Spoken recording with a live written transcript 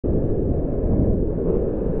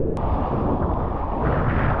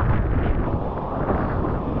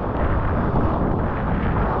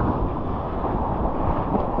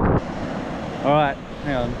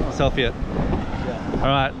selfie it. Yeah. All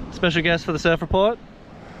right, special guest for the surf report.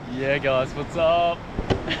 Yeah, guys, what's up?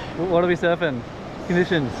 What are we surfing?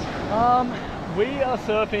 Conditions? We are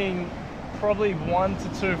surfing probably 1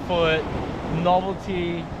 to 2 foot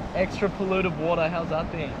novelty, extra polluted water. How's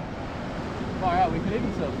that thing? Far out, we could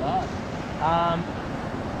even surf that.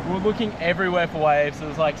 We're looking everywhere for waves. So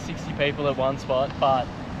there's like 60 people at one spot, but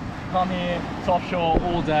come here, it's offshore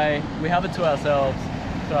all day. We have it to ourselves.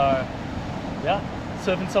 So yeah,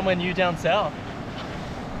 surfing somewhere new down south.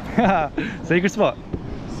 Secret spot.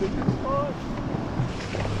 Secret spot.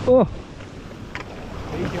 Oh.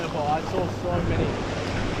 Be careful, I saw so many.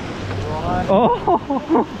 Right. Oh.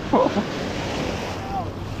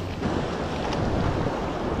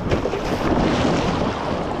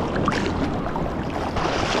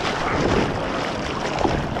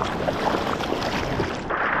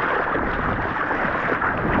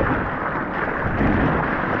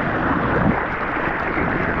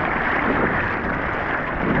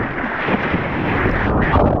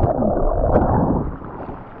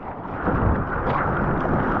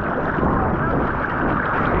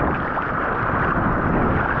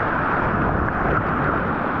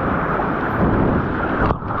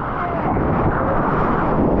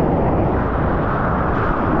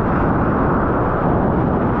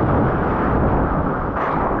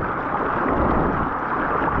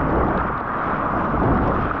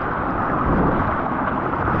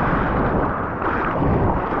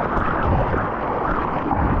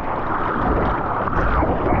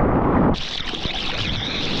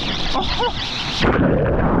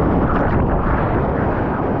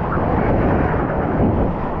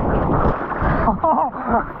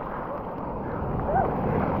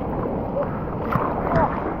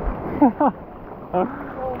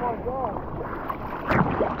 Oh my god!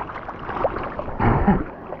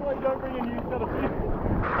 That's why you don't bring a new set of fish.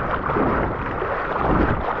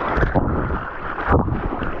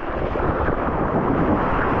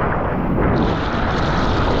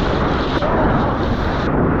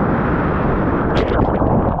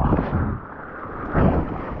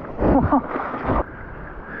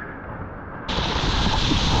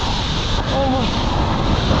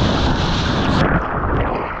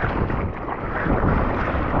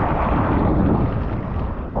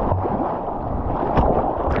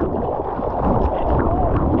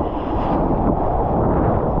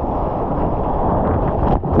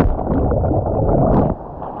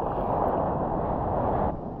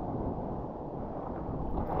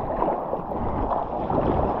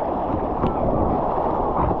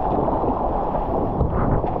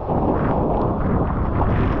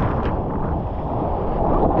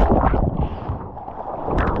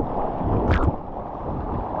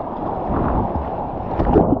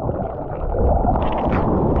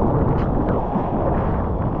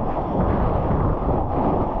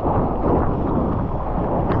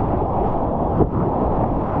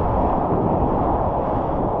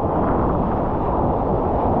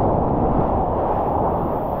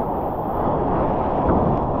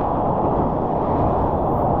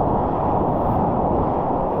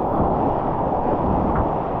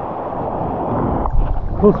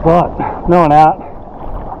 Cool spot. No one out.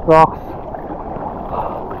 Rocks.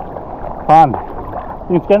 Fun. I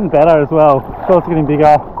think it's getting better as well. Shorts are getting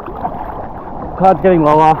bigger. Tide's getting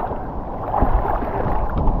lower.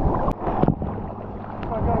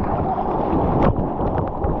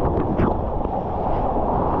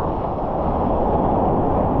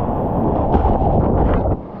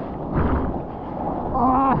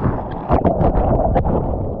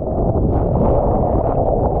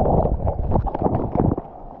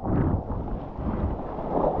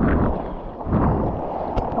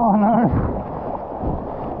 Oh no.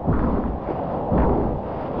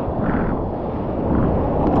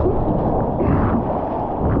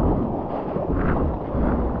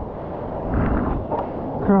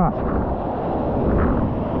 Christ.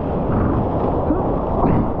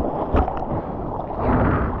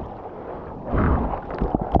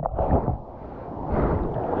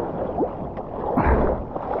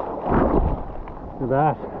 Look at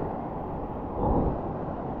that.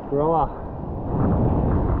 Gorilla.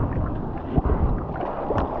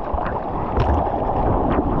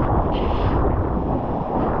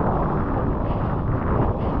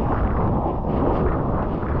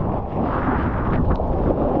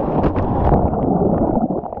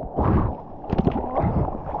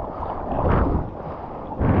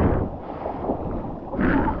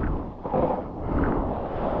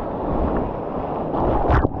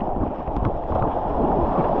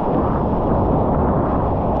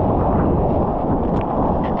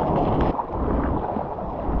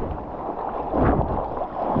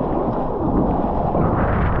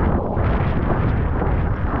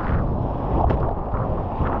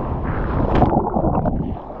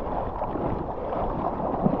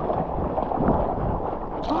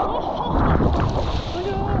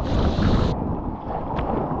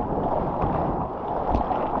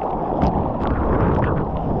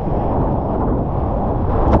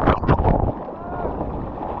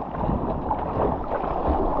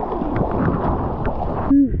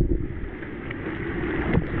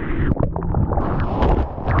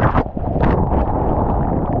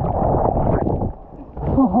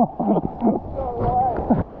 And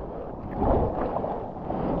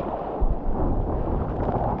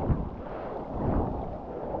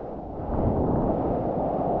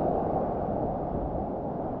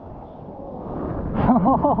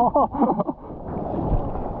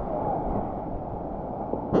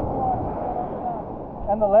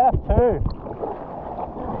the left too.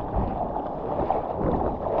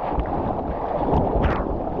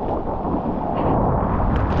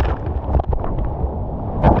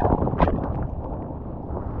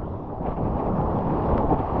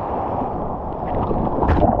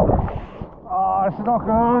 Oh, this is not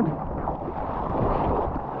good.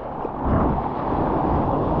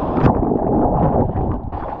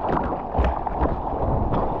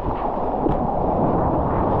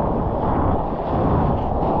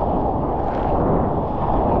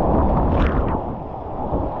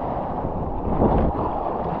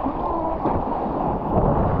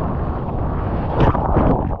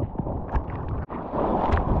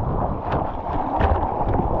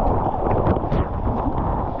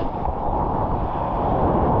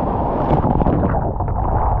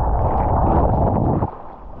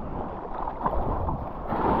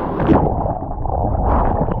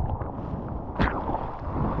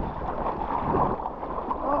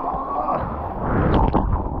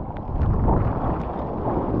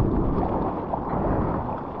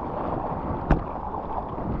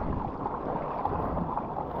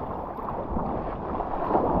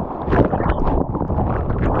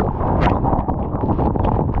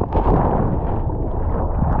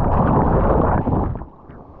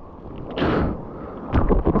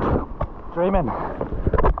 Dreaming.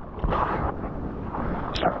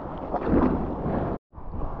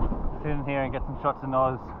 Sit in here and get some shots of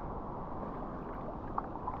Noz.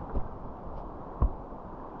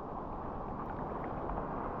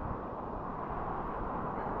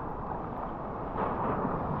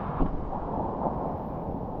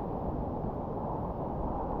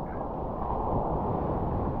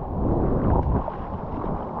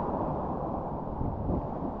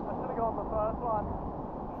 I should have gone the first one.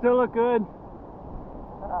 Still look good.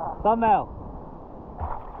 Thumbnail.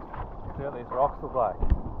 See what these rocks look like.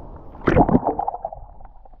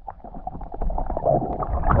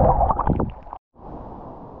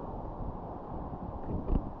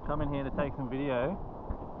 Come in here to take some video.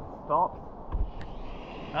 Stops.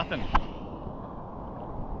 Nothing.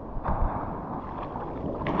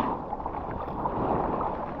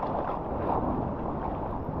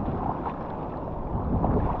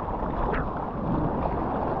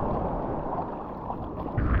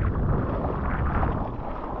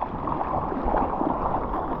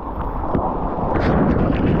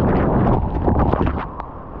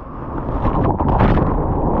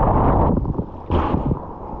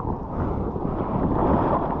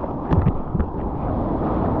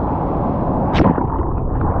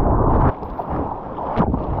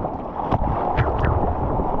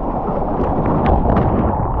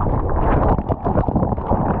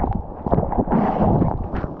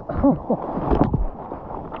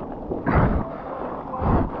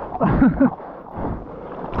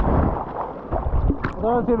 I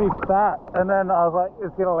thought it was going to be fat, and then I was like,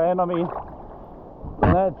 it's going to land on me.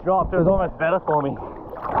 And then it dropped, it was almost better for me.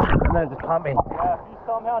 And then it just pumped me. Yeah, if you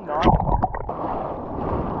somehow not.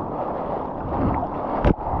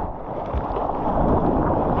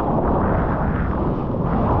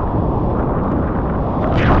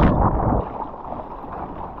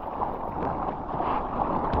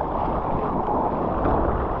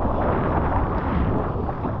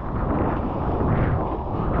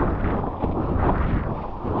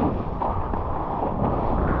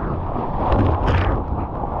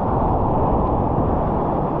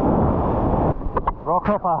 Rock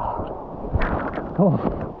hopper.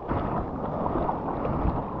 Oh.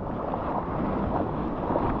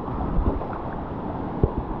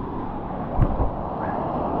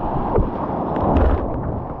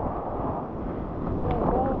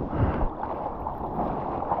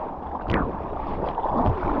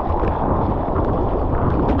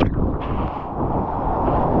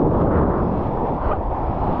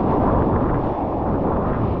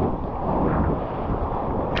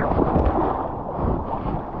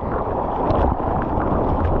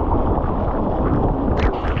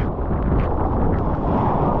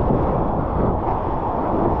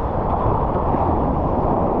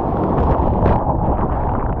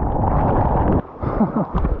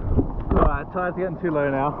 Alright, tide's getting too low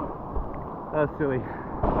now. That's silly.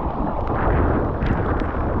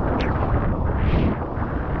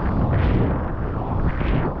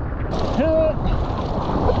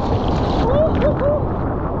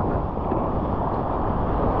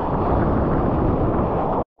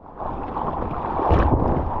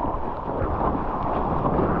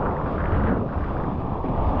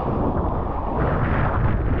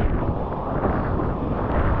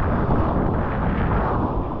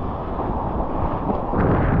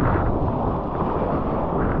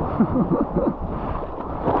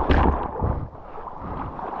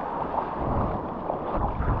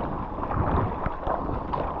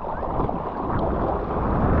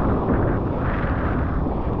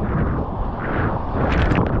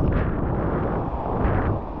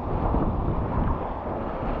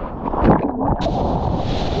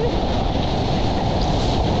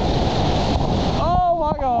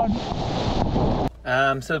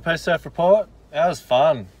 So the post-surf report, that was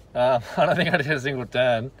fun. I don't think I did a single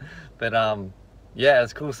turn, but yeah,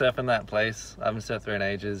 it's cool surfing that place. I haven't surfed there in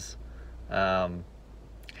ages.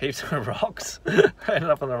 Heaps of rocks. I ended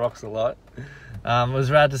up on the rocks a lot. It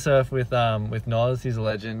was rad to surf with Noz. He's a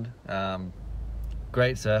legend.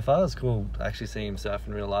 Great surfer. It was cool to actually see him surf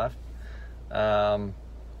in real life.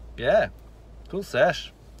 Yeah, cool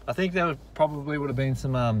sesh. I think there probably would have been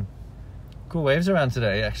some cool waves around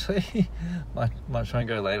today, actually. might try and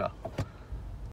go later.